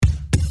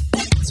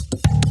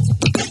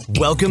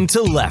Welcome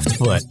to Left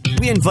Foot.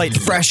 We invite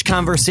fresh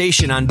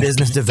conversation on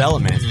business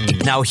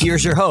development. Now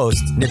here's your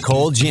host,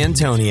 Nicole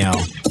Giantonio.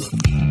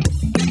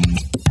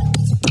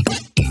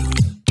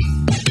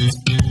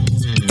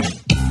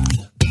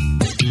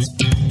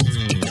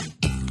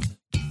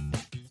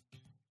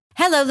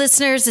 Hello,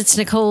 listeners. It's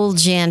Nicole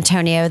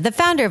Giantonio, the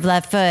founder of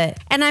Left Foot,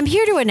 and I'm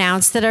here to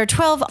announce that our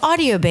 12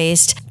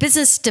 audio-based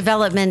business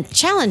development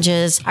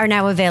challenges are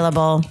now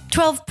available.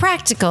 12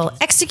 practical,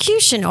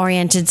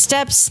 execution-oriented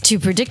steps to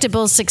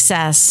predictable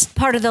success.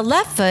 Part of the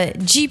Left Foot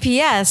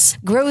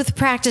GPS Growth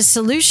Practice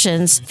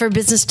Solutions for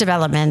Business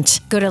Development.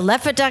 Go to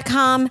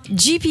leftfoot.com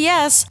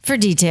GPS for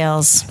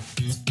details.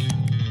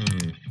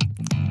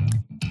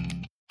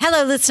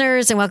 Hello,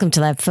 listeners, and welcome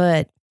to Left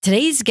Foot.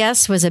 Today's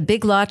guest was a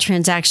big law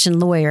transaction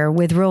lawyer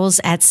with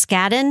roles at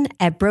Skadden,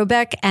 at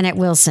Brobeck, and at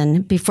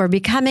Wilson before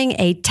becoming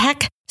a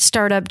tech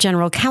startup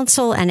general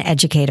counsel and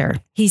educator.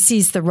 He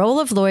sees the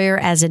role of lawyer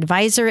as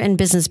advisor and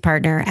business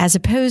partner as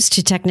opposed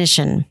to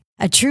technician.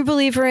 A true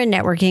believer in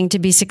networking to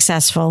be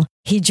successful,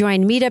 he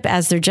joined Meetup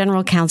as their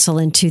general counsel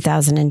in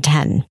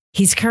 2010.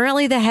 He's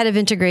currently the head of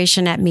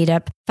integration at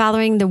Meetup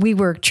following the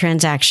WeWork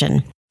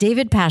transaction.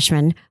 David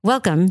Pashman,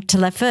 welcome to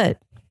Left Foot.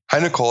 Hi,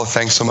 Nicole.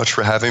 Thanks so much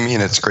for having me,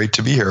 and it's great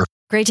to be here.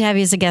 Great to have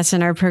you as a guest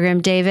in our program,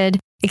 David.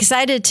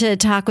 Excited to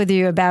talk with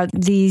you about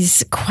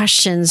these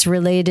questions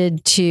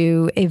related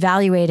to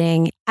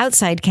evaluating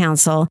outside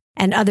counsel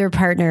and other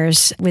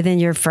partners within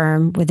your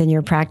firm, within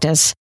your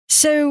practice.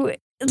 So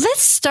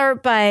let's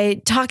start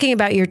by talking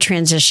about your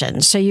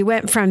transition. So you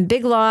went from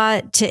big law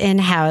to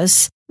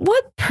in-house.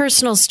 What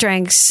personal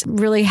strengths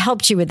really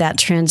helped you with that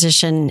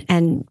transition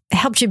and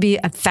helped you be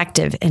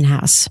effective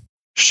in-house?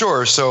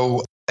 Sure.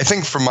 So I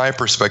think from my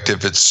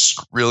perspective, it's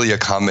really a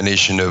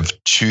combination of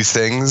two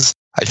things.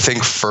 I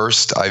think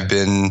first, I've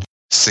been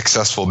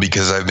successful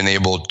because I've been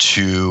able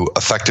to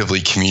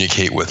effectively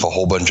communicate with a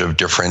whole bunch of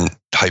different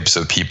types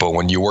of people.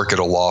 When you work at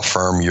a law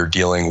firm, you're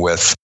dealing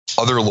with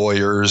other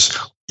lawyers,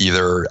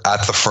 either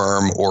at the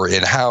firm or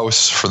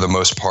in-house for the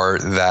most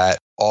part, that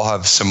all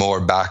have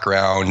similar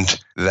background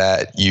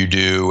that you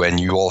do, and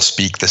you all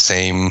speak the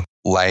same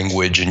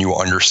language and you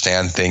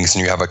understand things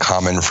and you have a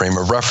common frame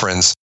of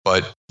reference.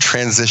 But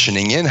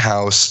transitioning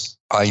in-house,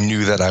 I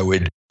knew that I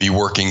would be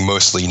working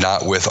mostly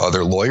not with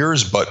other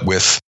lawyers, but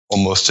with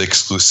almost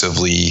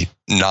exclusively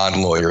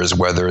non-lawyers,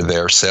 whether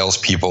they're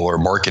salespeople or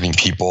marketing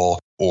people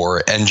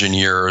or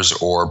engineers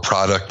or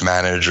product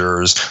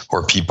managers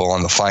or people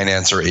on the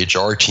finance or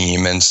HR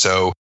team. And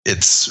so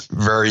it's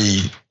very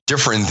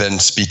different than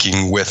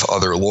speaking with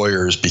other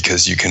lawyers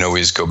because you can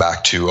always go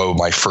back to,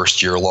 my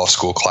first year law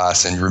school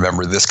class and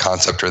remember this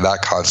concept or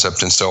that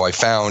concept. And so I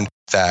found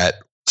that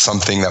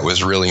something that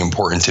was really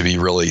important to be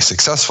really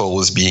successful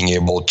was being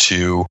able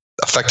to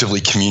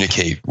effectively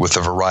communicate with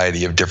a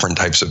variety of different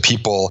types of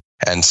people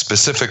and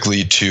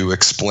specifically to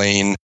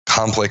explain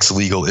complex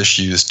legal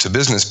issues to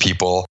business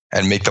people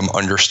and make them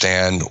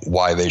understand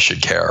why they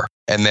should care.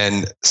 And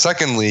then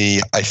secondly,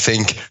 I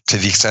think to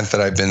the extent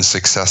that I've been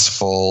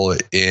successful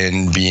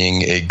in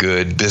being a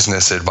good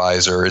business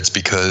advisor, it's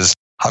because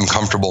I'm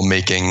comfortable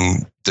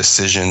making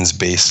decisions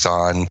based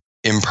on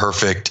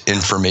imperfect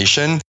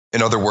information.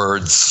 In other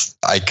words,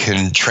 I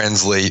can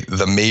translate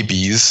the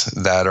maybes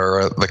that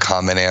are the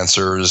common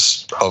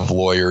answers of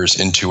lawyers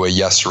into a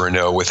yes or a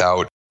no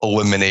without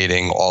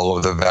eliminating all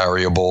of the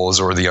variables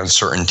or the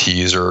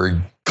uncertainties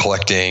or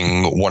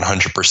collecting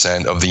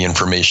 100% of the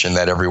information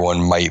that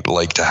everyone might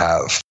like to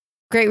have.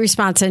 Great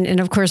response. And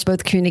of course,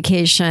 both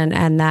communication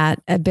and that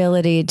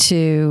ability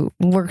to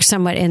work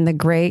somewhat in the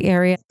gray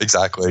area.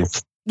 Exactly.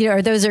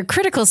 Those are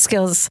critical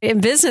skills in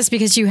business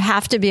because you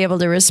have to be able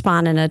to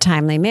respond in a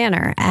timely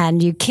manner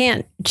and you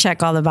can't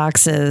check all the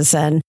boxes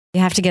and you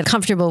have to get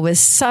comfortable with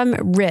some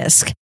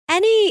risk.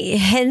 Any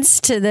hints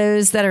to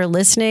those that are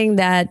listening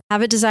that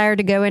have a desire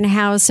to go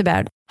in-house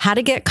about how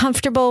to get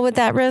comfortable with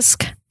that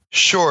risk?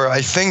 Sure.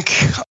 I think,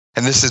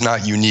 and this is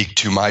not unique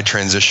to my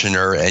transition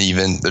or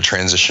even the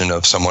transition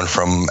of someone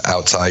from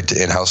outside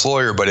to in-house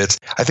lawyer, but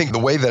I think the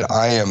way that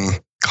I am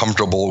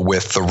comfortable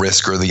with the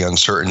risk or the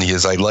uncertainty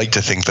is I like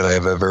to think that I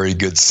have a very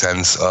good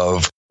sense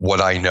of what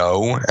I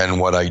know and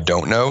what I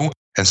don't know.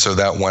 And so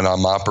that when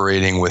I'm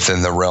operating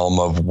within the realm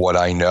of what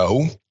I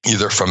know,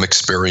 either from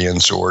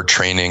experience or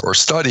training or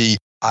study,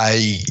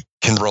 I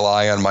can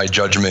rely on my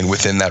judgment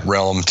within that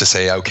realm to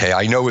say, okay,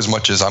 I know as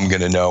much as I'm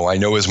going to know. I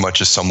know as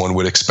much as someone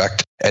would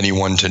expect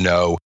anyone to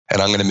know.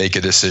 And I'm going to make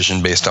a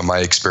decision based on my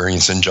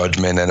experience and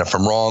judgment. And if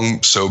I'm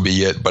wrong, so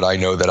be it. But I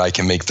know that I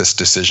can make this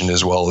decision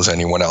as well as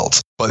anyone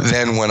else. But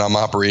then when I'm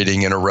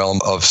operating in a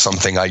realm of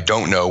something I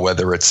don't know,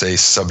 whether it's a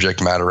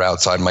subject matter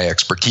outside my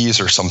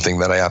expertise or something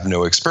that I have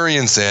no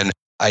experience in,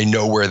 I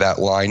know where that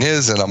line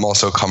is. And I'm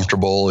also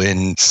comfortable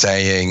in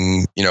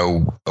saying,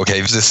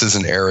 okay, this is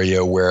an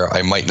area where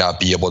I might not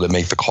be able to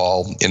make the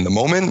call in the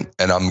moment,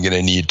 and I'm going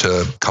to need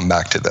to come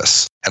back to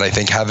this. And I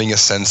think having a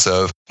sense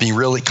of being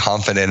really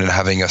confident and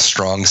having a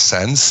strong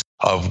sense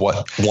of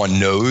what one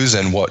knows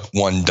and what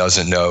one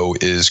doesn't know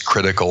is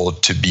critical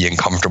to being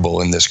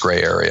comfortable in this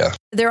gray area.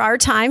 There are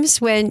times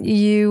when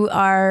you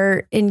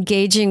are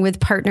engaging with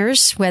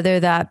partners, whether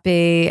that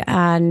be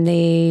on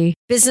the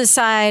business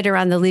side or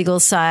on the legal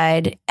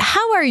side.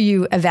 How are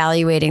you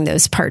evaluating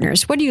those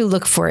partners? What do you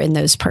look for in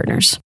those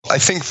partners? I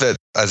think that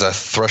as a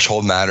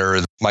threshold matter,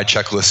 my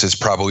checklist is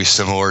probably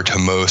similar to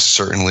most.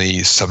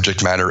 Certainly,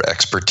 subject matter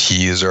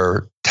expertise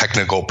or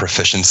technical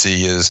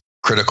proficiency is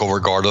critical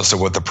regardless of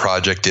what the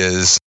project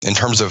is. In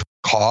terms of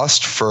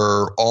cost,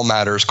 for all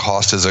matters,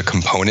 cost is a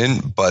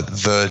component, but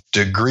the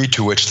degree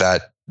to which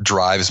that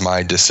drives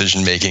my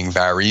decision-making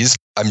varies.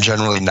 I'm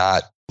generally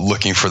not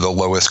looking for the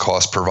lowest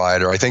cost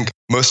provider. I think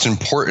most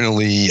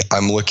importantly,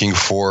 I'm looking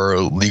for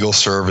legal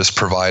service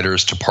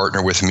providers to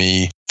partner with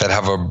me that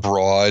have a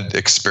broad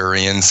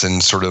experience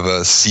and sort of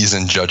a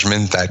seasoned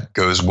judgment that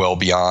goes well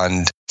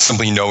beyond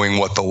simply knowing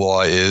what the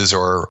law is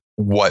or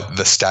what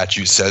the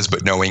statute says,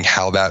 but knowing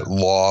how that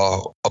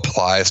law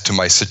applies to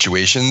my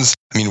situations.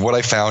 I mean, what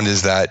I found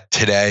is that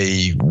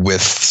today,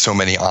 with so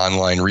many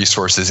online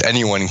resources,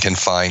 anyone can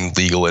find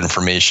legal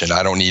information.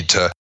 I don't need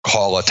to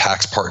call a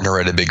tax partner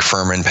at a big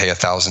firm and pay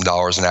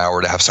 $1,000 an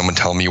hour to have someone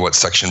tell me what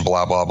section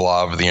blah, blah,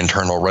 blah of the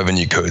Internal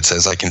Revenue Code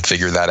says. I can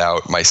figure that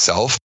out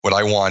myself. What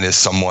I want is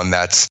someone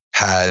that's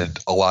had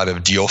a lot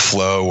of deal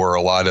flow or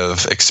a lot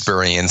of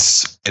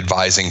experience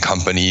advising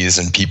companies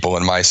and people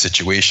in my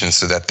situation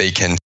so that they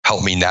can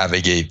help me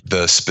navigate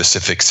the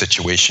specific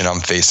situation I'm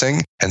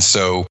facing. And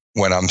so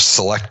when I'm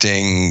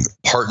selecting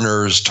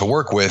partners to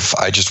work with,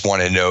 I just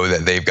want to know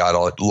that they've got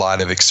a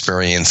lot of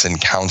experience in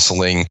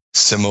counseling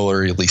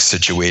similarly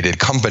situated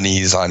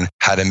companies on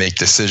how to make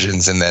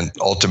decisions. And then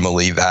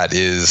ultimately that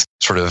is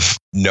sort of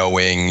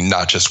knowing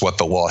not just what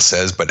the law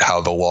says, but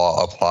how the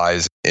law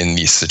applies in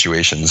these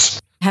situations.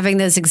 Having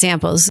those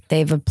examples,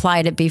 they've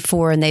applied it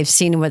before and they've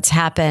seen what's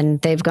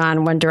happened. They've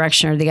gone one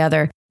direction or the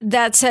other.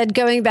 That said,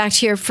 going back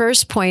to your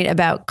first point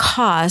about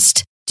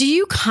cost, do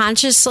you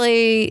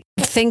consciously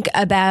think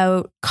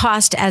about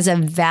cost as a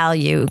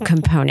value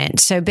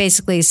component? So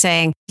basically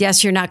saying,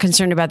 yes, you're not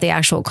concerned about the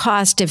actual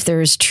cost if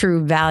there's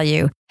true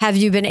value. Have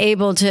you been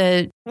able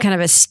to kind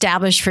of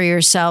establish for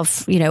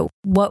yourself,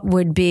 what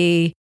would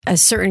be a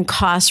certain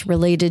cost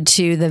related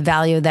to the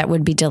value that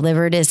would be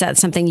delivered? Is that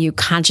something you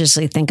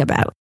consciously think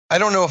about? I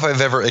don't know if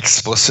I've ever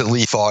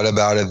explicitly thought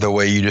about it the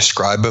way you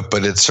describe it,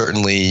 but it's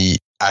certainly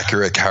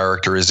accurate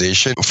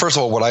characterization. First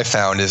of all, what I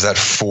found is that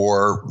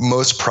for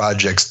most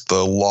projects,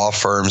 the law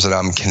firms that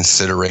I'm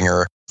considering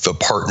or the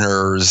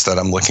partners that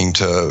I'm looking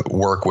to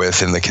work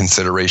with in the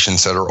consideration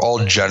set are all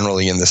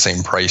generally in the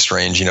same price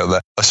range.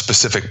 A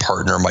specific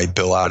partner might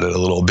bill out at a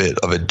little bit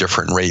of a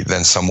different rate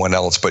than someone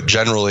else. But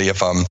generally,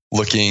 if I'm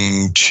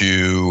looking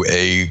to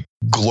a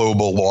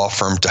global law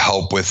firm to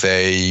help with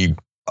a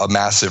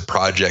massive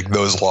project,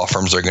 those law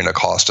firms are going to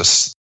cost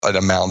us an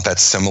amount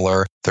that's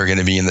similar. They're going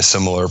to be in the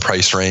similar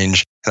price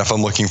range. And if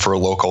I'm looking for a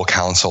local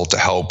counsel to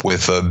help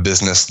with a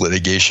business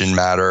litigation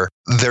matter,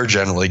 they're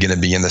generally going to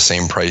be in the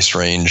same price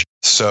range.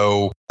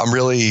 So I'm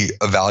really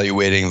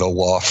evaluating the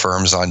law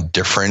firms on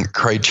different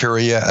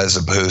criteria as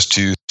opposed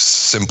to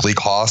simply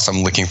cost.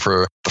 I'm looking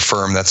for the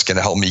firm that's going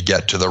to help me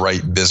get to the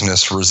right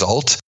business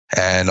result.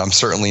 And I'm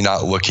certainly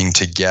not looking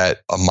to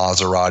get a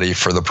Maserati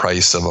for the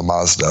price of a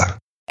Mazda.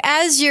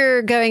 As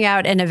you're going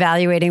out and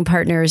evaluating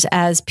partners,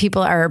 as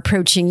people are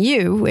approaching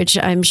you, which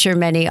I'm sure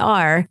many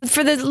are,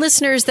 for the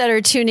listeners that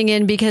are tuning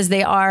in because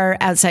they are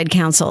outside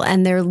counsel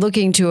and they're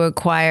looking to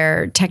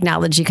acquire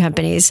technology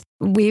companies,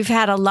 we've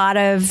had a lot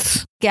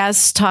of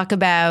guests talk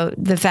about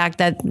the fact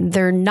that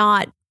they're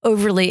not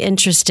overly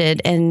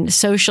interested in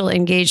social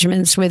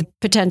engagements with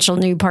potential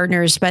new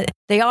partners, but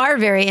they are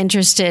very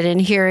interested in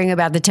hearing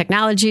about the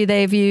technology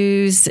they've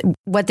used,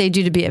 what they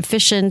do to be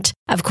efficient,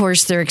 of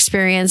course, their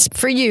experience.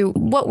 For you,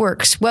 what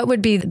works? What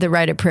would be the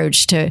right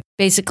approach to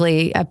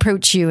basically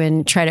approach you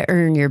and try to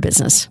earn your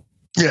business?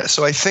 Yeah,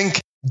 so I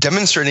think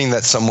demonstrating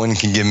that someone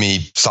can give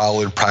me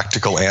solid,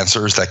 practical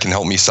answers that can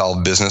help me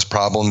solve business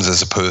problems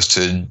as opposed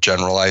to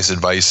generalized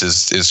advice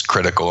is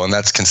critical. And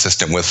that's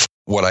consistent with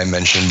what I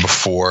mentioned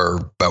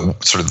before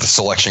about sort of the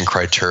selection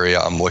criteria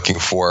I'm looking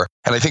for.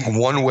 And I think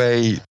one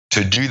way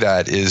to do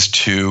that is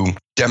to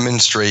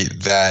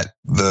demonstrate that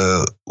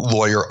the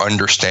lawyer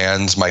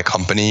understands my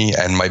company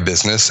and my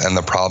business and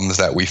the problems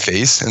that we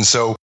face. And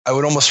so I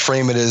would almost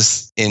frame it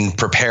as in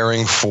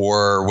preparing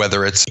for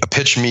whether it's a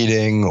pitch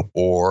meeting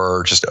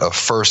or just a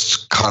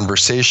first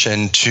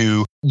conversation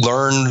to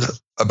learn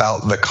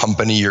about the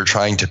company you're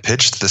trying to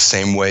pitch the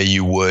same way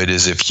you would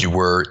as if you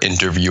were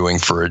interviewing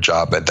for a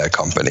job at that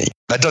company.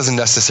 That doesn't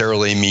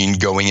necessarily mean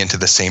going into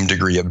the same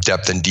degree of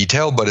depth and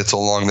detail, but it's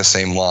along the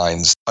same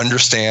lines.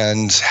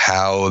 Understand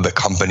how the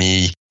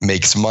company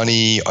makes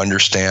money,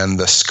 understand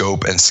the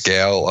scope and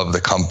scale of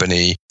the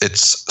company.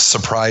 It's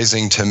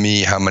surprising to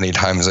me how many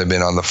times I've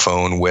been on the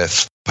phone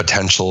with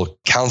potential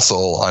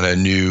counsel on a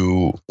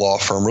new law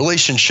firm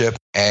relationship,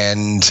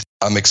 and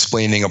I'm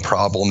explaining a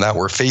problem that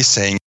we're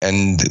facing,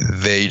 and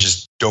they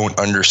just don't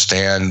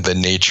understand the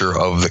nature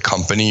of the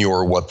company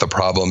or what the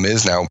problem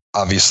is. Now,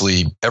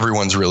 obviously,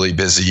 everyone's really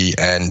busy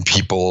and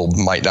people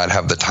might not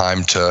have the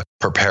time to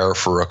prepare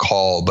for a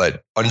call,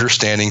 but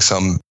understanding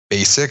some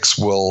basics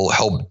will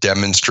help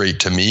demonstrate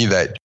to me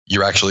that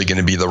you're actually going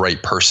to be the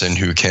right person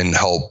who can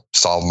help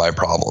solve my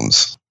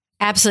problems.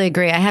 Absolutely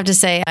agree. I have to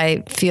say,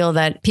 I feel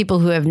that people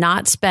who have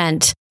not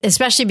spent,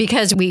 especially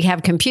because we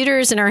have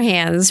computers in our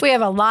hands, we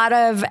have a lot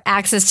of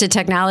access to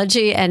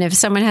technology. And if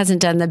someone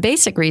hasn't done the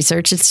basic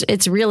research,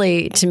 it's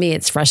really, to me,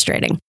 it's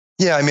frustrating.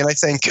 Yeah, I mean, I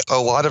think a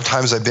lot of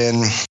times I've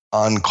been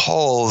on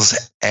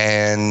calls,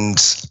 and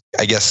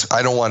I guess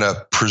I don't want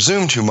to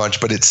presume too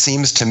much, but it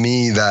seems to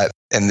me that,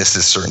 and this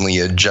is certainly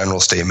a general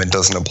statement,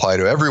 doesn't apply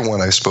to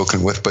everyone I've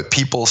spoken with, but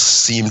people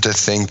seem to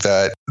think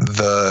that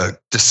the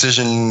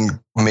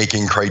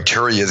decision-making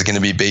criteria is going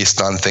to be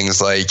based on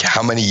things like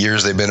how many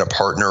years they've been a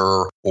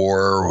partner,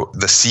 or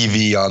the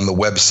CV on the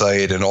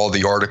website and all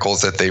the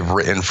articles that they've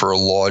written for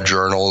law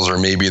journals, or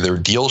maybe their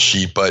deal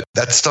sheet. But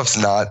that stuff's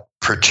not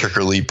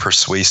particularly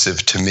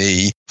persuasive to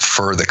me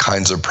for the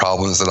kinds of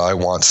problems that I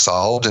want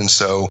solved. And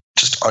so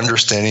just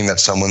understanding that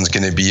someone's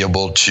going to be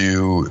able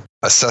to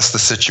assess the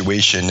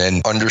situation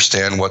and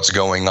understand what's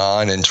going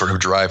on and sort of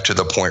drive to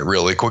the point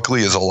really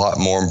quickly is a lot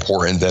more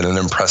important than an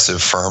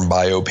impressive firm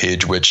bio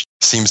page, which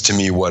seems to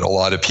me what a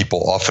lot of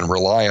people often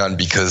rely on,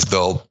 because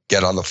they'll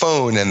get on the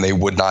phone and they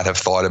would not have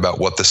thought about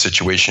what the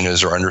situation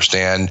is or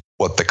understand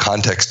what the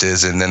context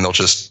is. And then they'll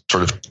just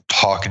sort of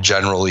talk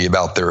generally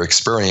about their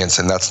experience.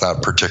 And that's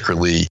not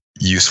particularly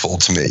useful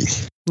to me.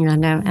 Yeah,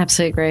 no,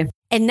 absolutely agree.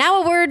 And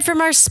now a word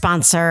from our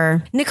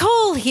sponsor,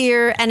 Nicole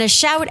here, and a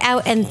shout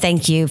out and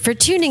thank you for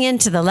tuning in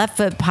to the Left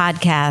Foot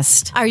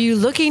Podcast. Are you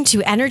looking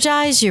to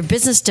energize your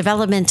business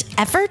development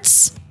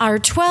efforts? Our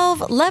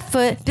 12 Left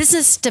Foot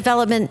Business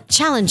Development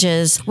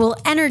Challenges will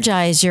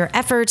energize your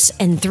efforts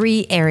in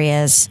 3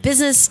 areas: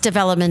 business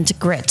development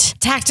grit,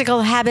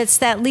 tactical habits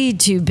that lead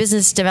to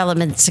business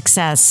development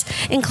success,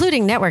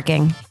 including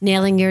networking,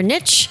 nailing your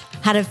niche,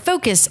 how to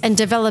focus and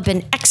develop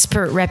an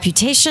expert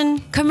reputation,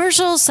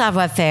 commercial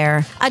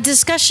savoir-faire, a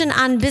discussion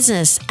on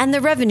business and the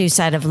revenue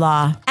side of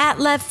law. At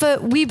Left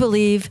Foot, we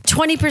believe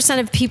 20%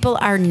 of people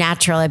are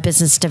natural at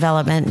business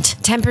development,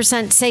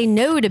 10% say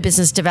no to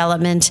business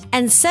development,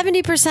 and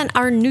 70%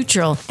 are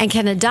neutral and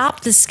can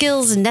adopt the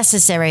skills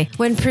necessary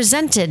when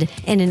presented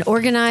in an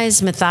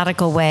organized,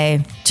 methodical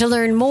way. To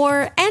learn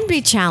more and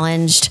be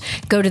challenged,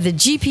 go to the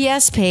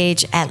GPS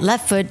page at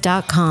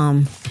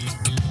leftfoot.com.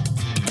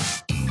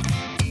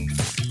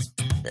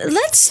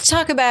 Let's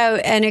talk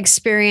about an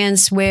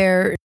experience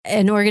where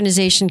an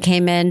organization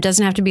came in,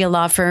 doesn't have to be a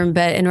law firm,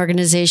 but an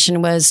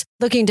organization was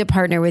looking to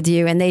partner with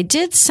you, and they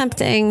did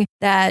something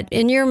that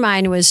in your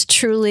mind was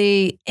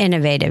truly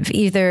innovative.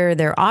 Either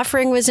their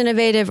offering was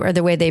innovative or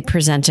the way they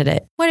presented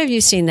it. What have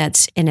you seen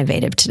that's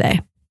innovative today?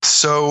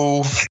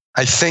 So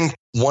I think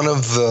one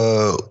of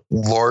the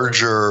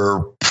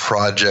larger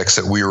projects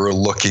that we were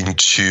looking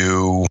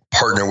to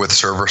partner with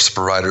service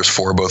providers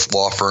for, both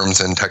law firms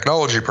and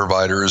technology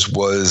providers,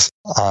 was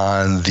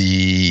on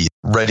the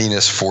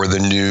readiness for the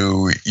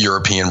new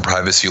European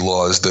privacy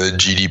laws, the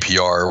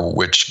GDPR,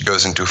 which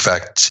goes into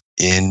effect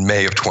in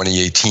May of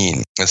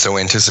 2018. And so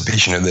in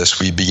anticipation of this,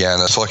 we began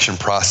a selection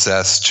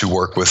process to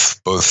work with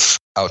both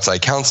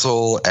outside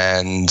counsel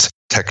and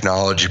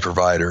technology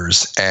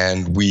providers.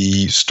 And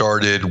we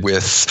started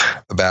with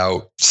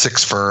about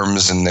 6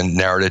 firms and then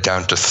narrowed it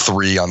down to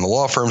 3 on the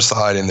law firm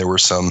side. And there were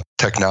some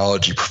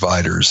technology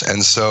providers.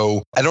 And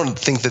so I don't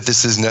think that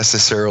this is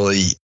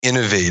necessarily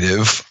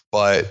innovative,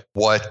 but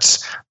what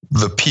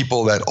the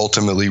people that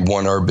ultimately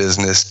won our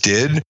business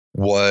did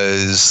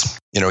was,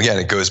 again,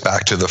 it goes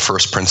back to the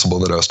first principle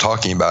that I was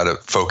talking about, it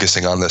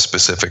focusing on the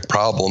specific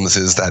problems,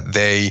 is that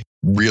they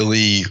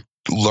really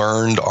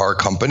learned our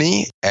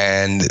company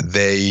and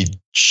they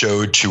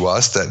showed to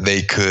us that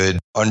they could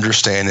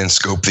understand and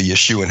scope the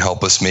issue and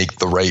help us make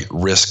the right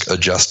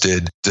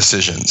risk-adjusted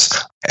decisions.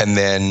 And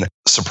then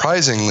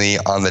surprisingly,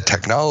 on the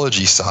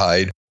technology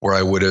side, where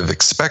I would have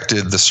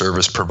expected the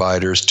service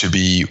providers to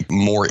be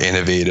more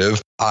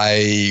innovative,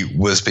 I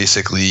was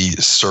basically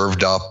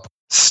served up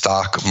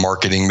stock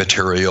marketing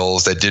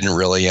materials that didn't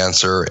really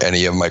answer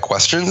any of my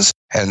questions.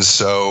 And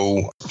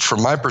so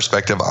from my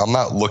perspective, I'm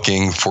not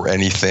looking for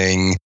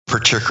anything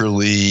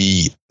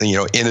particularly,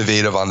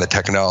 innovative on the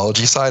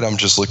technology side. I'm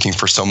just looking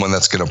for someone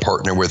that's going to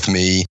partner with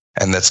me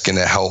and that's going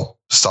to help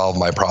solve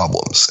my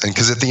problems. And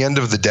because at the end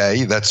of the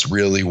day, that's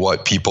really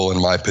what people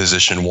in my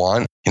position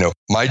want.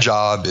 My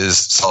job is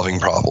solving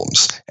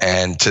problems.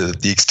 And to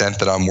the extent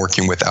that I'm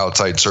working with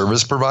outside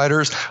service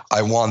providers,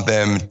 I want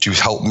them to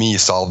help me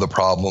solve the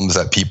problems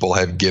that people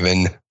have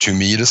given to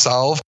me to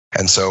solve.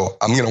 And so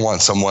I'm going to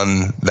want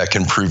someone that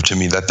can prove to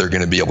me that they're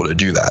going to be able to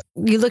do that.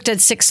 You looked at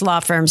 6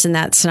 law firms in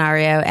that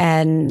scenario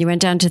and you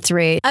went down to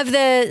 3. Of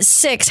the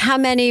 6, how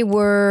many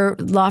were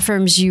law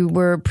firms you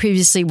were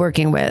previously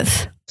working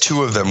with?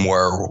 2 of them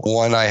were.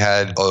 One I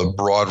had a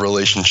broad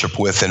relationship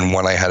with, and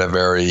one I had a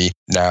very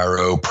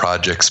narrow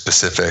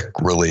project-specific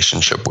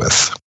relationship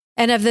with.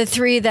 And of the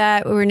 3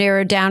 that were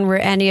narrowed down, were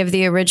any of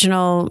the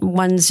original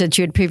ones that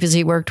you had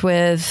previously worked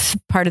with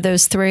part of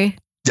those 3?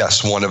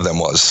 Yes, one of them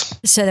was.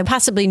 So they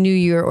possibly knew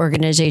your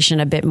organization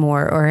a bit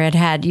more, or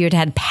you had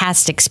had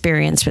past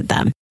experience with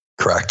them.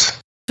 Correct.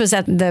 Was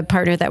that the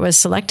partner that was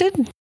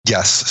selected?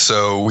 Yes.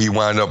 So we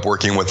wound up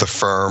working with a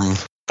firm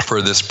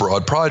for this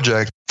broad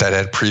project that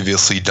had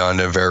previously done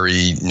a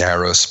very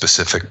narrow,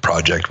 specific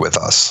project with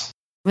us.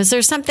 Was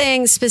there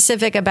something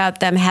specific about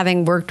them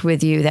having worked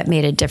with you that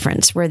made a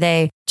difference? Were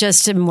they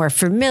just more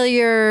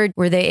familiar?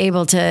 Were they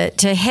able to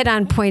hit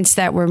on points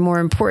that were more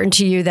important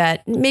to you,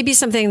 that maybe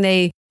something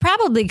they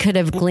probably could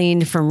have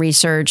gleaned from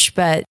research,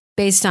 but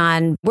based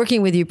on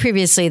working with you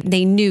previously,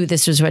 they knew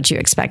this was what you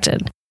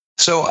expected?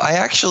 So I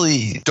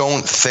actually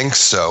don't think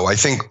so. I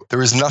think there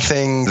was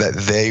nothing that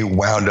they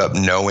wound up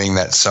knowing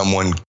that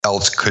someone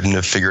else couldn't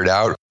have figured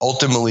out.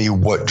 Ultimately,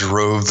 what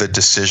drove the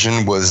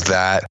decision was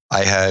that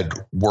I had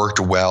worked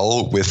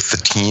well with the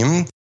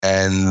team,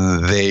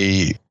 and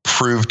they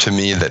proved to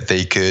me that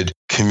they could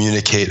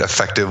communicate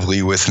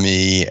effectively with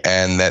me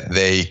and that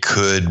they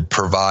could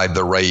provide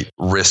the right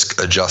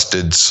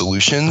risk-adjusted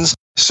solutions.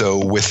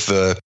 So with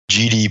the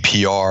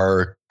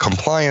GDPR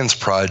compliance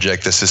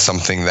project, this is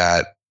something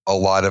that a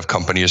lot of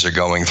companies are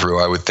going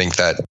through. I would think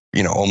that,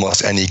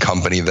 almost any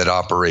company that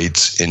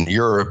operates in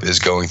Europe is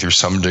going through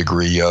some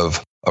degree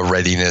of a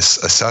readiness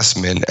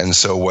assessment. And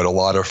so what a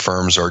lot of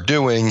firms are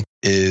doing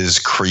is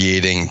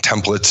creating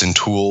templates and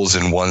tools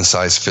and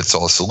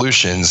one-size-fits-all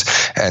solutions.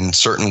 And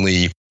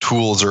certainly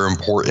tools are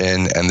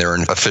important and they're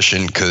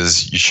efficient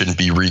because you shouldn't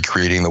be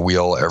recreating the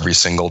wheel every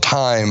single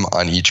time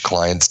on each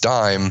client's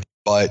dime.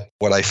 But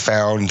what I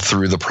found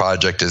through the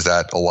project is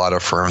that a lot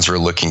of firms are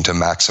looking to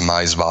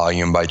maximize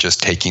volume by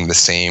just taking the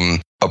same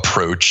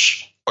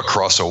approach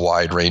across a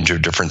wide range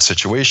of different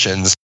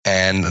situations.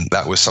 And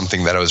that was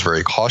something that I was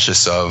very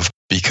cautious of,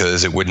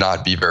 because it would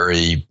not be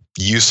very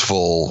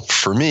useful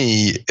for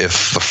me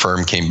if the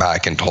firm came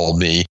back and told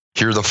me,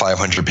 here are the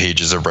 500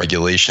 pages of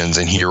regulations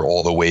and here are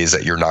all the ways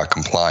that you're not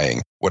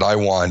complying. What I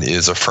want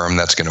is a firm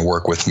that's going to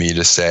work with me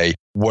to say,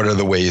 what are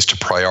the ways to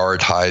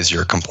prioritize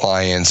your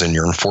compliance and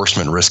your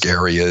enforcement risk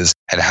areas,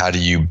 and how do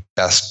you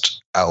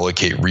best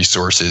allocate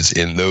resources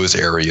in those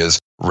areas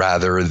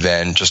rather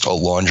than just a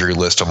laundry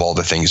list of all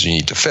the things you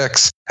need to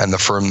fix. And the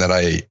firm that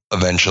I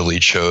eventually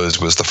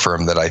chose was the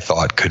firm that I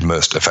thought could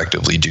most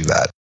effectively do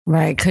that.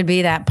 Right. Could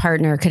be that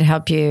partner could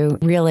help you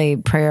really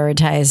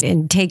prioritize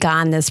and take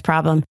on this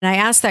problem. And I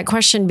ask that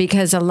question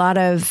because a lot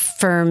of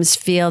firms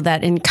feel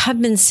that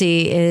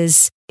incumbency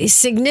is a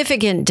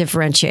significant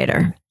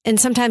differentiator. And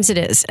sometimes it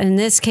is. In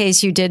this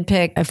case, you did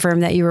pick a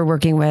firm that you were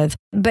working with,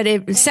 but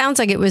it sounds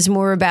like it was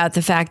more about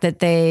the fact that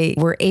they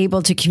were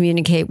able to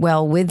communicate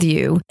well with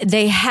you.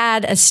 They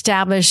had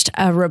established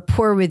a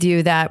rapport with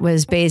you that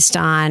was based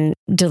on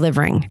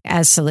delivering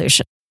as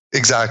solution.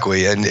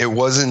 Exactly. And it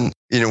wasn't,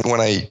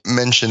 when I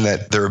mentioned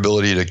that their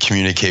ability to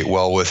communicate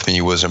well with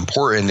me was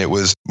important, it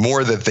was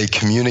more that they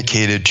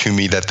communicated to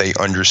me that they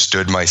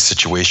understood my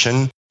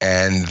situation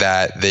and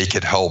that they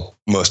could help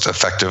most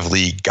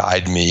effectively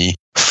guide me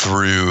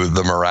through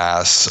the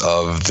morass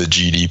of the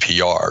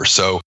GDPR.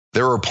 So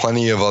there were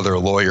plenty of other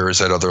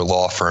lawyers at other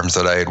law firms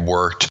that I had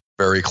worked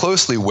very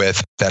closely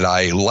with that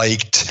I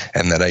liked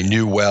and that I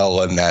knew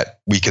well and that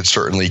we could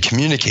certainly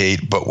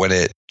communicate. But when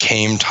it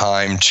came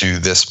time to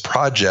this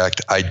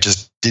project, I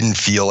just didn't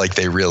feel like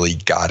they really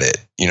got it.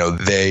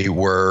 They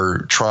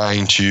were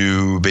trying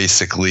to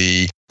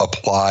basically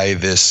apply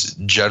this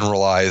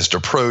generalized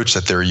approach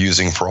that they're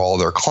using for all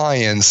their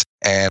clients.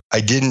 And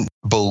I didn't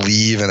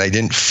believe and I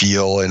didn't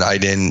feel and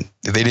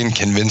they didn't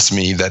convince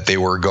me that they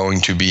were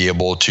going to be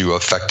able to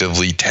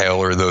effectively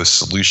tailor those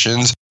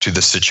solutions to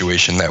the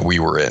situation that we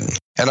were in.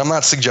 And I'm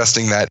not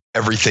suggesting that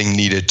everything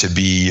needed to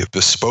be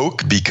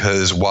bespoke,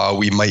 because while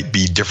we might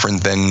be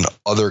different than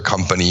other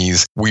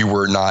companies, we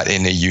were not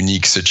in a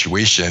unique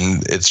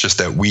situation. It's just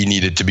that we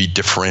needed to be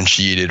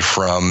differentiated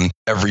from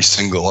every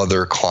single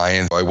other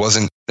client. I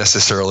wasn't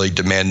necessarily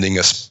demanding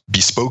a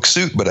bespoke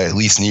suit, but I at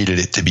least needed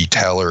it to be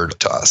tailored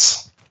to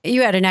us.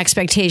 You had an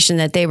expectation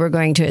that they were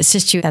going to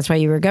assist you. That's why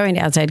you were going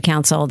to outside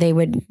counsel. They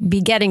would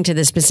be getting to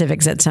the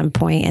specifics at some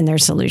point in their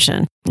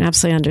solution.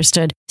 Absolutely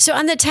understood. So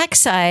on the tech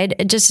side,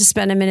 just to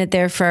spend a minute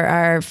there for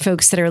our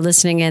folks that are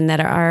listening in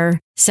that are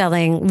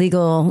selling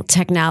legal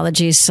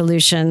technology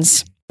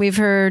solutions, we've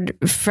heard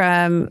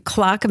from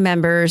CLOC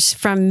members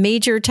from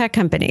major tech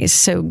companies.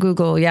 So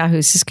Google,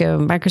 Yahoo, Cisco,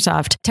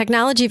 Microsoft.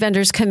 Technology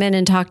vendors come in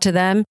and talk to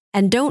them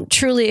and don't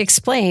truly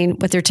explain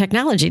what their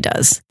technology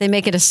does. They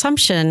make an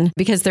assumption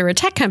because they're a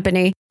tech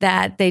company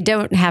that they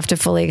don't have to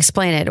fully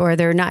explain it, or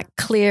they're not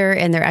clear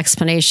in their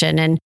explanation.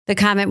 And the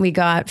comment we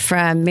got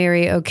from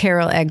Mary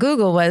O'Carroll at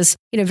Google was,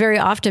 very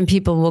often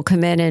people will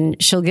come in and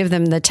she'll give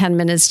them the 10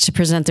 minutes to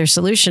present their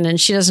solution,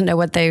 and she doesn't know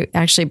what they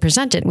actually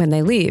presented when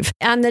they leave.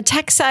 On the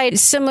tech side,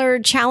 similar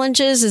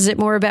challenges? Is it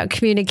more about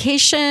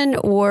communication,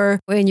 or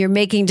when you're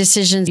making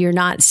decisions, you're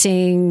not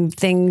seeing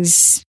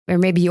things, or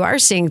maybe you are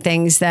seeing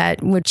things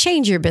that would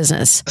change your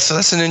business? So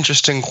that's an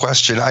interesting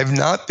question. I've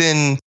not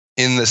been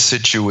in the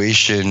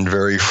situation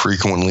very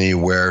frequently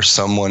where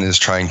someone is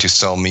trying to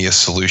sell me a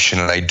solution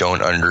and I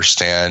don't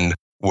understand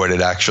what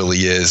it actually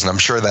is. And I'm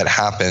sure that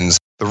happens.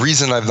 The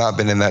reason I've not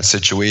been in that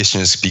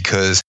situation is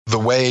because the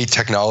way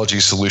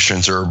technology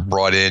solutions are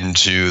brought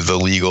into the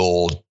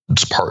legal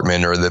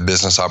department or the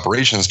business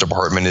operations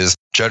department is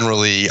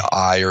generally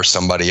I or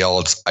somebody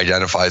else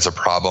identifies a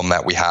problem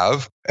that we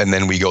have, and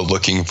then we go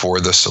looking for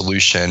the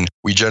solution.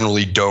 We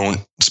generally don't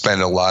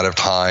spend a lot of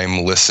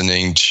time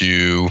listening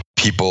to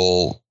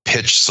people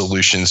pitch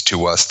solutions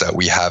to us that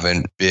we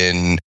haven't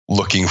been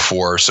looking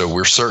for. So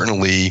we're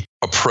certainly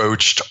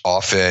approached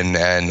often,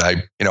 and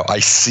I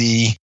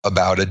see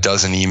about a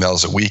dozen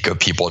emails a week of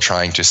people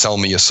trying to sell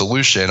me a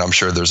solution. I'm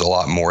sure there's a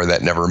lot more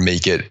that never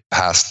make it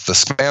past the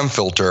spam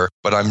filter,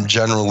 but I'm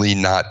generally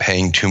not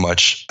paying too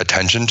much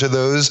attention to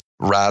those.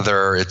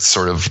 Rather, it's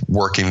sort of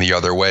working the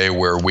other way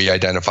where we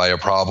identify a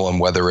problem,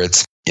 whether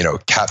it's,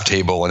 cap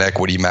table and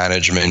equity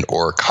management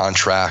or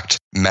contract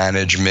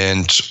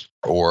management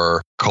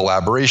or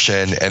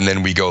collaboration, and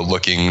then we go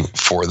looking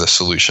for the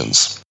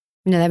solutions.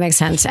 No, that makes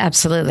sense.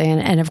 Absolutely.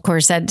 And of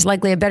course, that's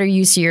likely a better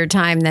use of your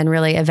time than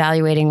really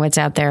evaluating what's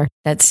out there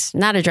that's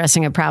not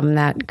addressing a problem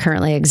that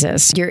currently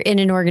exists. You're in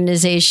an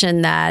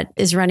organization that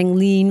is running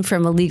lean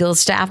from a legal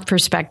staff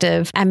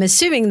perspective. I'm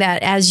assuming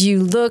that as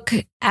you look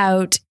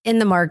out in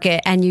the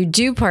market and you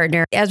do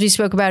partner, as we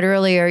spoke about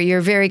earlier, you're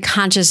very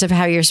conscious of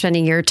how you're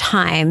spending your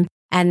time.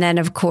 And then,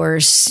 of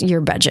course, your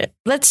budget.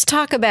 Let's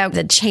talk about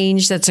the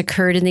change that's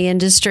occurred in the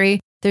industry.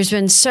 There's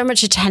been so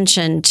much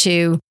attention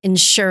to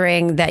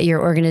ensuring that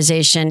your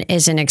organization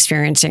isn't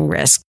experiencing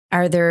risk.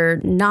 Are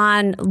there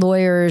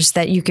non-lawyers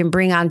that you can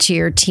bring onto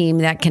your team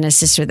that can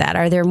assist with that?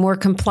 Are there more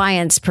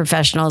compliance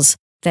professionals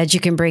that you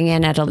can bring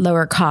in at a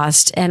lower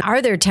cost? And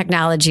are there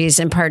technologies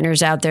and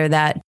partners out there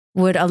that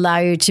would allow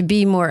you to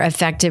be more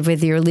effective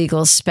with your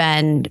legal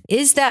spend?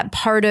 Is that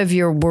part of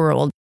your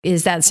world?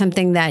 Is that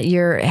something that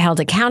you're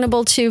held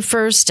accountable to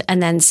first?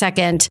 And then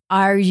second,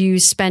 are you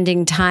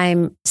spending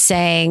time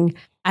saying,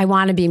 I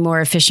want to be more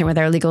efficient with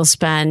our legal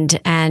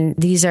spend, and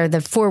these are the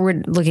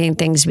forward-looking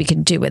things we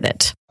could do with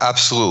it?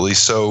 Absolutely.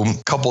 So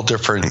a couple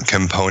different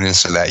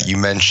components to that. You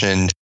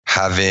mentioned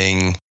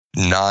having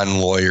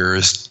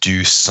non-lawyers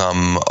do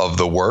some of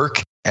the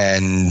work.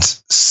 And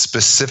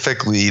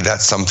specifically,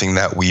 that's something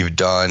that we've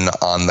done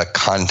on the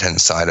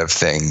content side of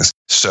things.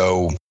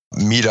 So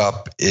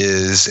Meetup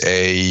is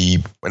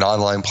an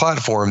online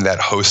platform that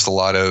hosts a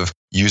lot of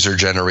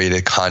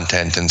user-generated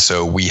content. And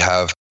so we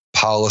have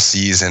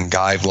policies and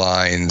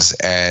guidelines,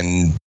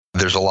 and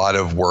there's a lot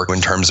of work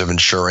in terms of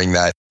ensuring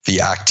that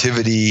the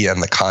activity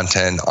and the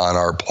content on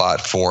our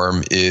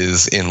platform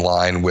is in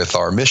line with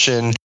our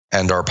mission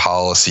and our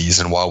policies.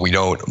 And while we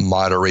don't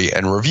moderate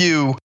and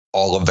review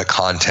all of the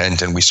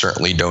content, and we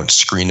certainly don't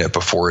screen it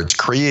before it's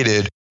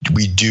created,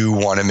 we do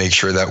want to make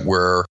sure that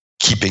we're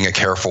keeping a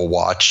careful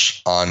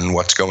watch on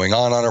what's going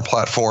on our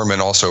platform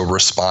and also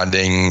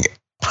responding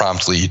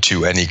promptly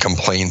to any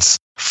complaints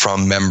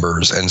from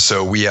members. And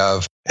so we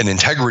have an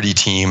integrity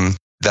team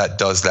that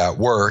does that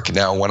work.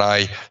 Now, when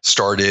I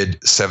started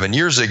 7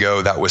 years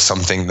ago, that was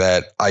something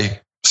that I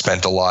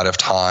spent a lot of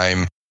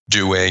time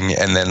doing,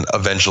 and then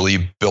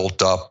eventually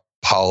built up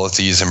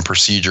policies and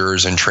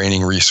procedures and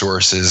training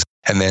resources,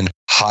 and then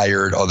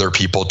hired other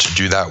people to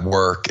do that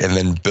work, and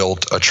then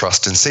built a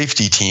trust and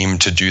safety team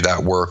to do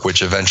that work,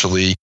 which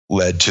eventually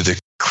led to the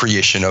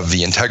creation of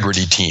the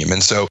integrity team.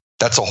 And so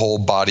that's a whole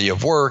body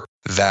of work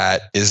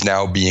that is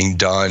now being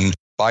done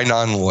by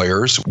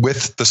non-lawyers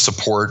with the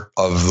support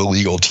of the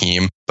legal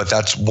team. But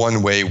that's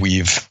one way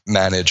we've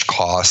managed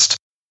cost.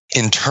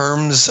 In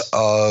terms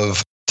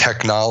of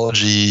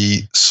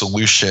technology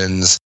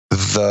solutions,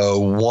 the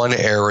one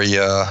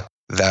area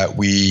that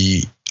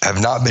we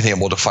have not been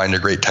able to find a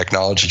great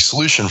technology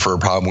solution for a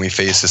problem we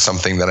face is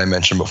something that I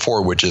mentioned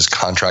before, which is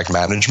contract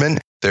management.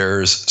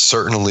 There's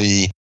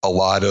certainly a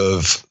lot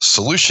of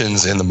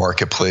solutions in the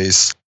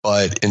marketplace,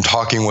 but in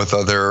talking with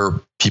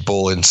other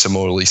people in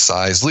similarly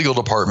sized legal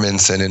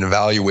departments and in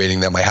evaluating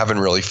them, I haven't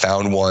really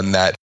found one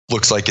that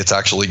looks like it's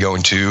actually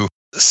going to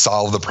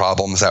solve the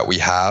problems that we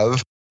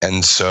have.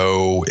 And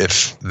so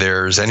if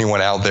there's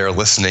anyone out there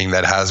listening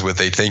that has what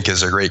they think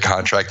is a great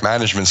contract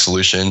management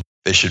solution,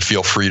 they should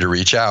feel free to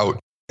reach out.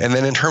 And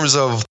then in terms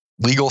of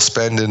legal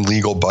spend and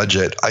legal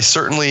budget, I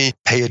certainly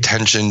pay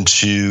attention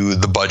to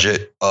the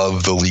budget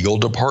of the legal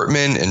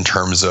department in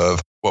terms of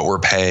what we're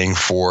paying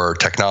for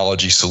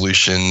technology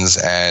solutions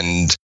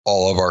and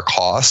all of our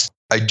costs.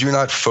 I do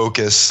not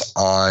focus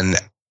on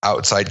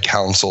outside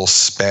counsel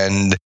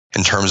spend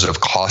in terms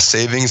of cost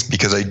savings,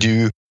 because I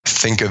do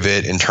think of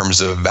it in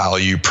terms of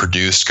value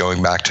produced,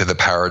 going back to the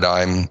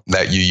paradigm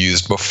that you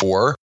used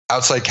before.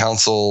 Outside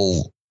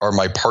counsel are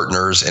my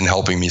partners in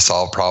helping me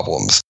solve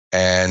problems.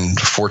 And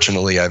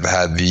fortunately, I've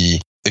had the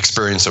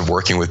experience of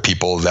working with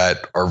people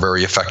that are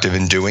very effective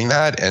in doing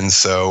that. And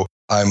so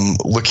I'm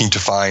looking to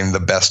find the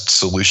best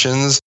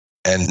solutions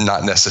and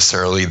not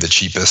necessarily the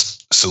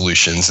cheapest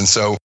solutions. And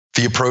so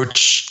the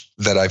approach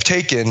that I've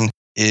taken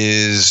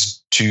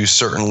is to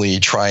certainly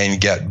try and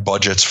get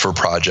budgets for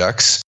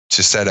projects,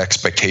 to set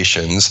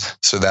expectations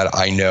so that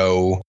I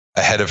know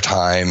ahead of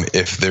time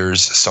if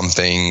there's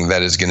something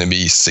that is going to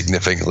be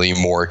significantly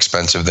more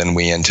expensive than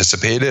we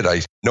anticipated.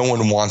 No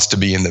one wants to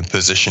be in the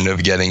position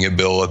of getting a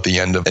bill at the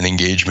end of an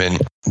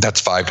engagement that's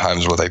 5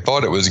 times what I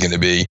thought it was going to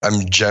be.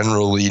 I'm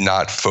generally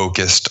not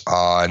focused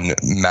on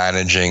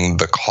managing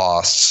the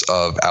costs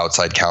of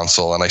outside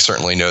counsel, and I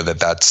certainly know that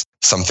that's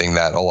something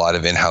that a lot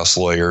of in-house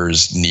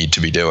lawyers need to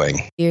be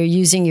doing. You're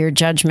using your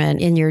judgment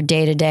in your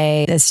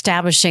day-to-day,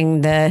 establishing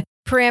the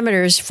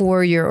parameters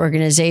for your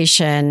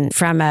organization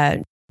from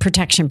a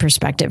protection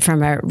perspective,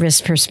 from a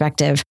risk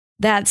perspective.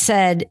 That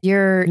said,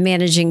 you're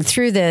managing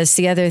through this.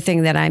 The other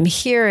thing that I'm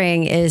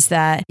hearing is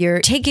that you're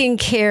taking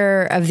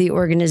care of the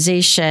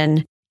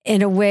organization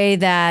in a way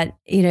that,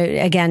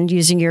 again,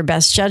 using your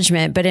best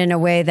judgment, but in a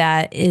way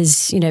that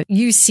is,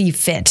 you see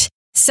fit.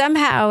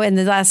 Somehow in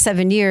the last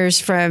 7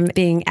 years from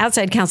being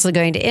outside counsel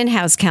going to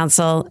in-house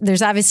counsel,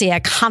 there's obviously a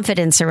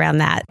confidence around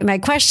that. My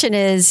question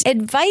is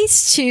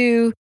advice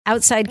to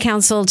outside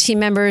counsel team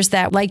members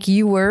that like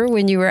you were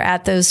when you were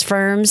at those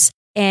firms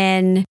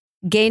and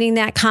gaining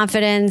that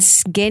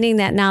confidence, gaining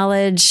that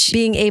knowledge,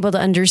 being able to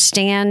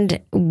understand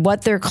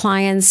what their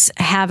clients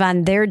have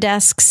on their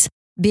desks,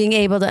 being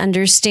able to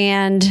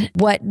understand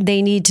what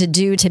they need to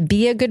do to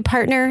be a good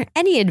partner.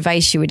 Any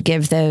advice you would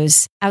give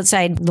those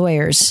outside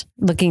lawyers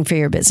looking for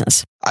your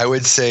business? I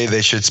would say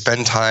they should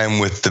spend time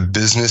with the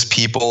business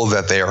people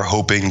that they are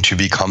hoping to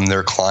become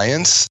their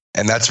clients.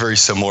 And that's very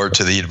similar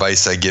to the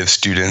advice I give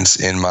students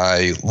in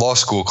my law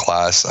school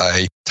class.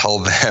 I tell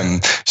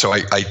them, so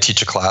I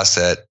teach a class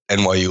at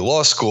NYU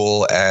Law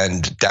School,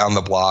 and down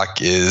the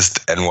block is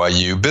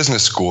NYU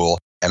Business School.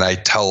 And I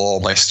tell all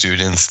my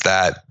students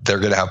that they're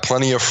going to have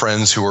plenty of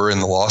friends who are in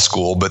the law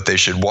school, but they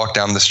should walk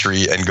down the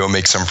street and go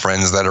make some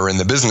friends that are in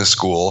the business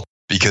school,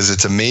 because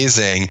it's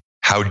amazing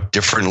how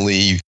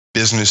differently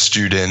business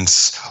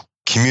students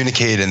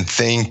communicate and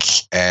think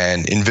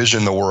and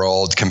envision the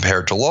world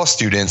compared to law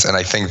students. And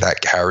I think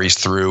that carries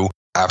through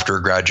after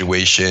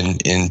graduation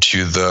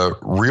into the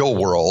real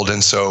world.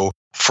 And so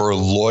for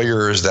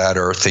lawyers that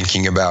are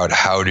thinking about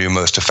how to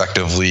most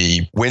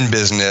effectively win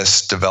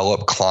business,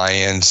 develop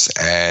clients,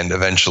 and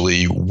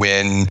eventually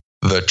win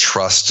the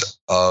trust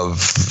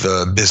of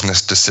the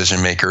business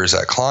decision makers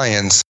at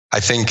clients, I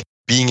think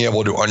being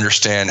able to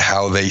understand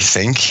how they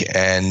think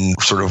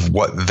and sort of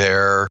what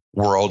their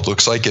world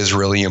looks like is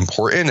really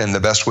important. And the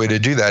best way to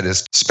do that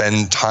is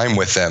spend time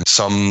with them.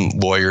 Some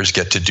lawyers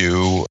get to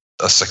do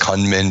a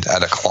secondment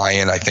at a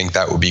client. I think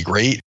that would be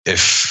great.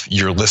 If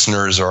your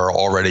listeners are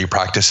already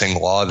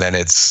practicing law, then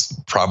it's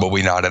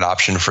probably not an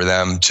option for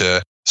them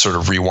to sort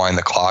of rewind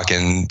the clock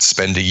and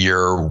spend a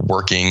year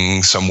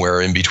working somewhere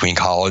in between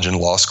college and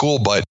law school.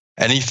 But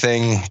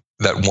anything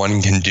that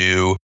one can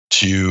do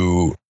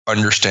to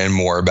understand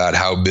more about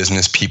how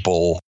business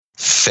people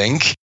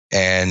think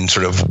and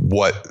sort of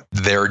what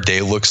their day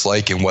looks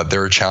like and what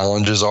their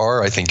challenges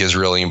are, I think is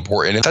really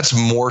important. And that's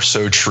more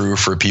so true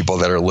for people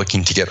that are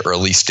looking to get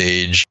early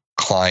stage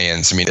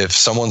clients. I mean, if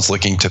someone's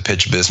looking to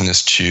pitch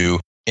business to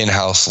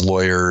in-house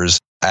lawyers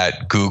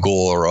at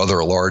Google or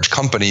other large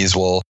companies,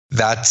 well,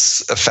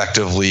 that's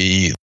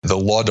effectively the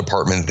law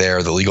department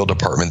there, the legal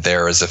department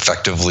there is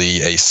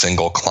effectively a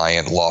single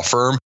client law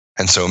firm.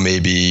 And so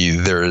maybe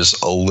there's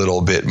a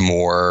little bit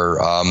more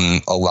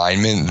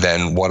alignment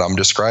than what I'm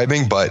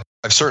describing. But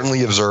I've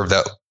certainly observed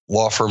that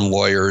law firm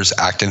lawyers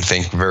act and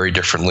think very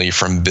differently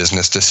from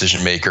business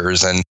decision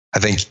makers. And I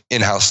think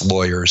in-house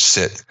lawyers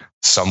sit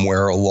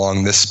somewhere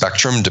along this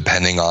spectrum,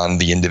 depending on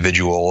the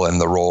individual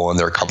and the role in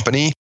their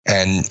company.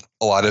 And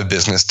a lot of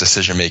business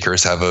decision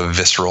makers have a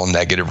visceral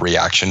negative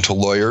reaction to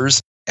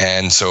lawyers.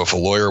 And so if a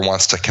lawyer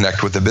wants to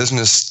connect with a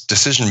business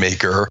decision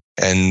maker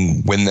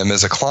and win them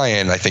as a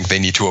client, I think they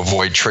need to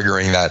avoid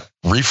triggering that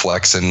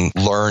reflex and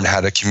learn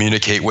how to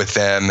communicate with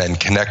them and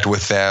connect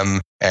with them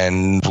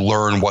and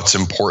learn what's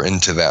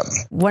important to them.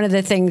 One of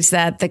the things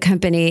that the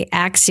company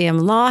Axiom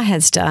Law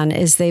has done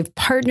is they've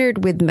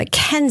partnered with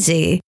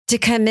McKinsey to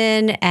come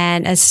in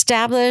and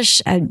establish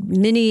a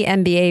mini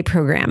MBA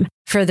program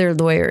for their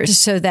lawyers.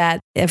 So that,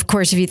 of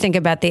course, if you think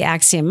about the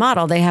Axiom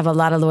model, they have a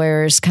lot of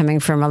lawyers coming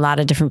from a lot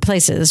of different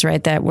places,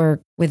 right, that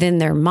work within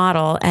their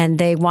model. And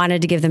they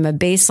wanted to give them a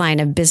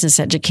baseline of business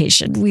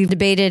education. We've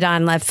debated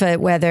on Left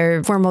Foot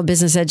whether formal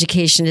business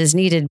education is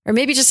needed or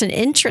maybe just an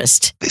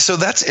interest. So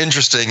that's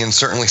interesting and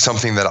certainly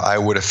something that I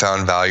would have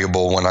found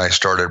valuable when I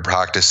started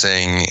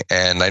practicing.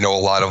 And I know a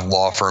lot of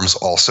law firms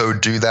also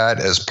do that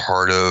as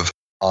part of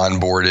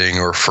onboarding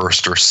or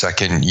first or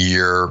second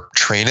year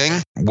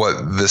training. What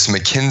this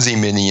McKinsey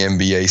mini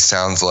MBA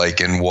sounds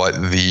like and what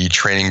the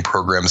training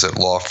programs at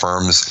law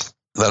firms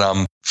that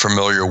I'm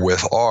familiar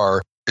with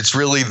are, It's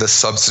really the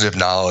substantive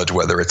knowledge,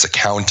 whether it's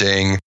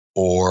accounting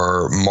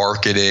or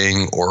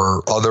marketing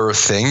or other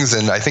things.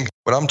 And I think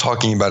what I'm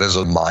talking about is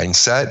a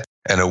mindset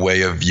and a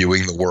way of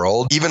viewing the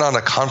world. Even on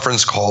a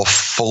conference call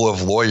full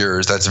of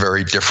lawyers, that's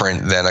very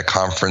different than a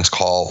conference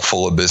call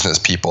full of business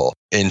people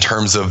in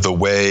terms of the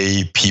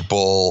way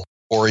people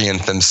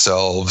orient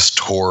themselves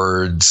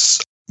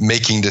towards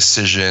making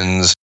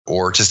decisions,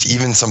 or just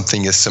even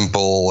something as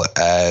simple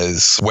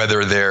as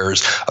whether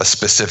there's a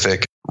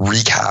specific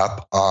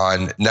recap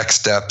on next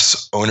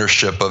steps,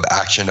 ownership of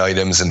action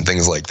items, and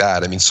things like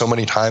that. I mean, so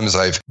many times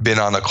I've been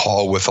on a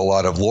call with a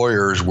lot of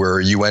lawyers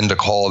where you end a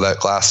call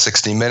that lasts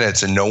 60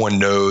 minutes and no one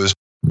knows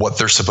what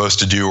they're supposed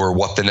to do or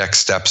what the next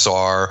steps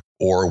are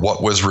or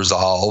what was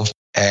resolved.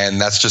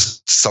 And that's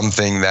just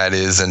something that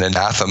is an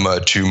anathema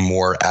to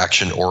more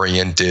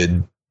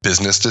action-oriented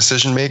business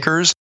decision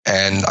makers.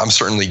 And I'm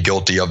certainly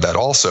guilty of that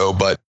also.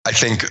 But I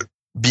think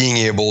being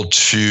able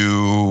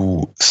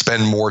to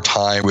spend more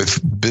time with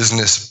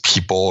business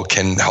people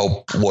can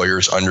help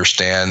lawyers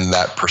understand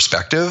that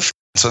perspective.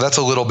 So that's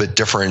a little bit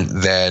different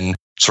than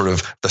sort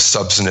of the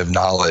substantive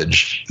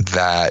knowledge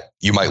that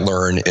you might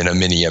learn in a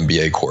mini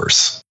MBA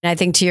course. I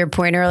think to your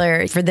point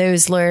earlier, for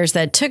those lawyers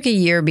that took a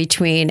year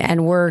between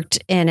and worked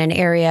in an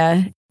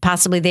area,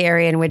 possibly the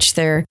area in which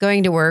they're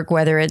going to work,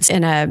 whether it's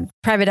in a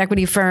private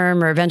equity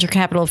firm or a venture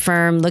capital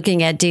firm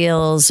looking at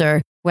deals,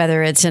 or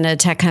whether it's in a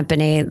tech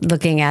company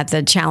looking at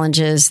the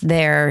challenges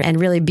there and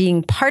really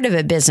being part of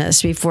a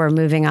business before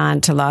moving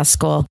on to law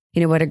school.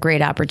 You know, what a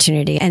great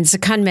opportunity. And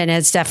secondment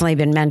has definitely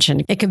been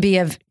mentioned. It could be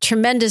of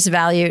tremendous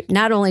value,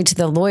 not only to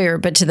the lawyer,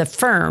 but to the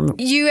firm.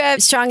 You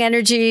have strong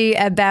energy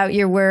about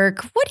your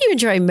work. What do you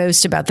enjoy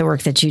most about the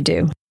work that you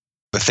do?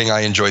 The thing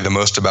I enjoy the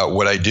most about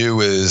what I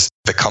do is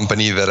the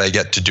company that I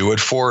get to do it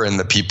for and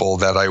the people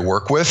that I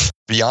work with.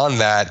 Beyond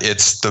that,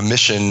 it's the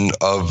mission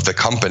of the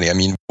company. I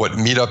mean, what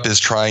Meetup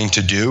is trying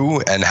to do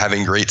and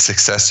having great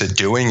success at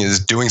doing is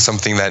doing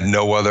something that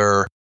no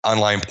other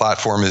online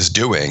platform is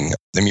doing.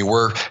 I mean,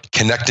 we're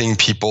connecting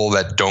people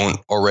that don't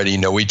already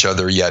know each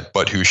other yet,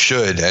 but who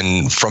should.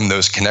 And from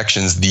those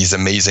connections, these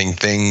amazing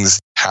things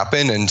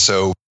happen. And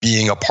so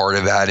being a part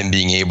of that and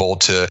being able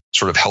to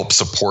sort of help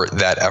support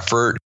that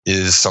effort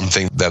is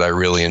something that I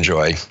really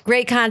enjoy.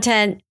 Great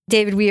content.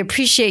 David, we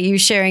appreciate you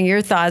sharing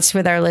your thoughts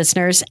with our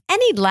listeners.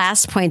 Any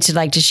last points you'd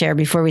like to share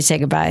before we say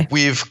goodbye?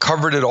 We've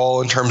covered it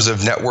all in terms of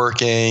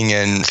networking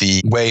and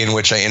the way in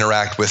which I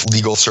interact with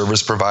legal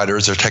service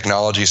providers or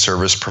technology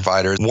service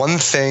providers. One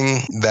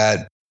thing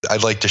that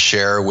I'd like to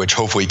share, which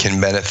hopefully can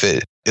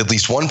benefit at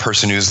least one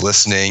person who's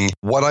listening,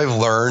 what I've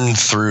learned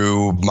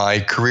through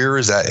my career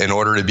is that in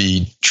order to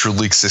be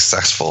truly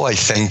successful, I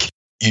think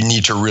you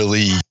need to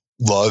really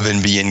love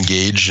and be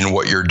engaged in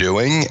what you're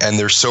doing. And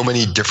there's so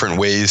many different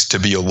ways to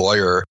be a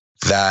lawyer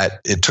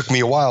that it took me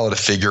a while to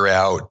figure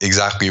out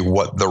exactly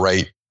what the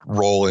right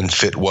role and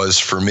fit was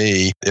for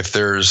me. If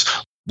there's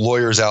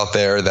lawyers out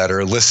there that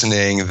are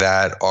listening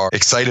that are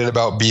excited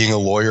about being a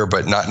lawyer,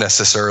 but not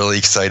necessarily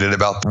excited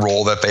about the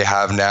role that they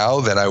have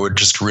now, then I would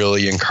just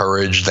really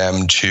encourage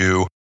them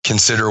to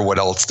consider what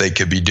else they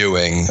could be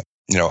doing.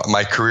 You know,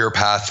 my career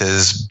path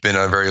has been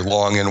a very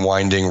long and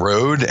winding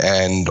road,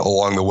 and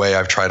along the way,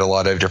 I've tried a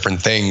lot of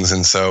different things.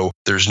 And so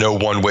there's no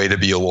one way to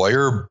be a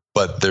lawyer,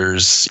 but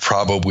there's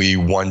probably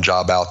one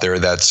job out there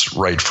that's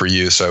right for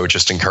you. So I would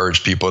just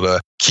encourage people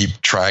to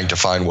keep trying to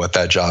find what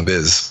that job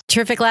is.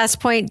 Terrific last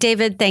point,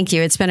 David. Thank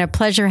you. It's been a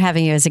pleasure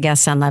having you as a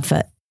guest on Left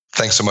Foot.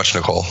 Thanks so much,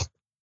 Nicole.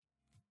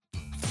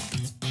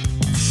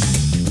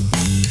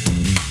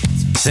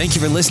 Thank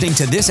you for listening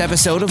to this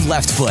episode of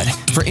Left Foot.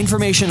 For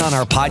information on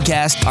our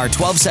podcast, our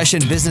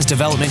 12-session business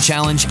development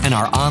challenge, and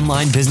our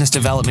online business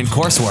development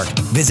coursework,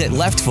 visit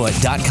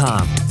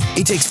leftfoot.com.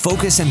 It takes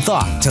focus and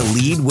thought to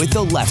lead with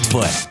the left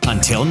foot.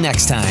 Until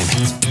next time.